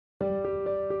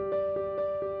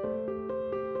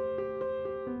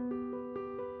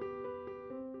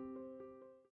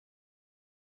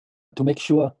to make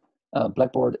sure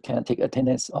Blackboard can take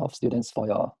attendance of students for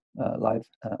your live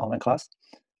online class,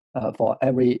 for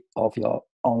every of your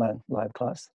online live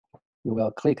class, you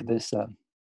will click this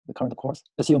the current course.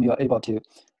 Assume you are able to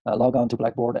log on to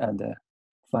Blackboard and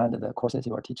find the courses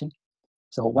you are teaching.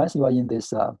 So once you are in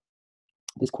this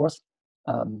this course,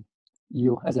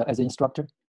 you as an instructor,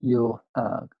 you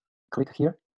click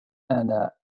here and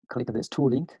click this tool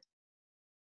link.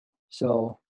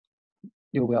 So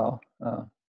you will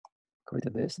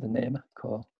create this, the name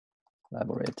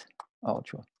Collaborate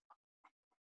Ultra.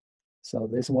 So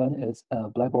this one is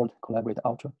Blackboard Collaborate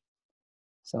Ultra.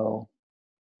 So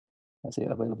let's say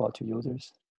available to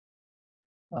users.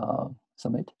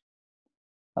 Submit.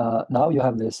 Now you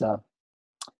have this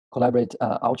Collaborate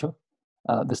Ultra.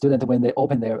 The student, when they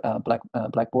open their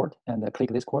Blackboard and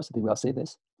click this course, they will see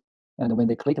this. And when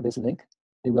they click this link,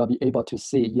 they will be able to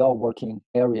see your working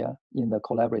area in the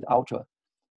Collaborate Ultra.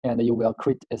 And you will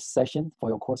create a session for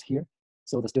your course here.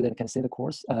 So the student can see the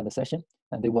course, the session,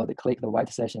 and they will click the right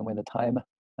session when the time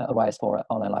arrives for an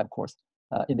online live course.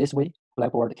 In this way,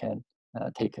 Blackboard can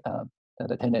take the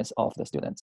attendance of the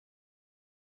students.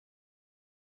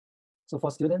 So for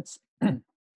students,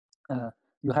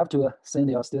 you have to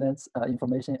send your students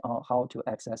information on how to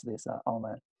access this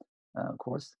online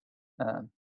course.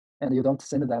 And you don't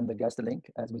send them the guest link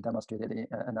as we demonstrated in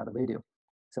another video.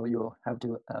 So you have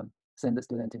to send the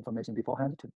student information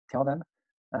beforehand to tell them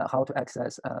how to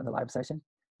access the live session.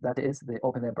 That is, they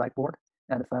open their Blackboard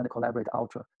and find Collaborate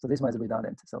Ultra. So this one is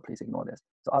redundant, so please ignore this.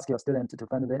 So ask your student to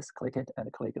find this, click it,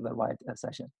 and click the right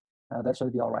session. That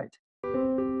should be all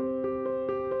right.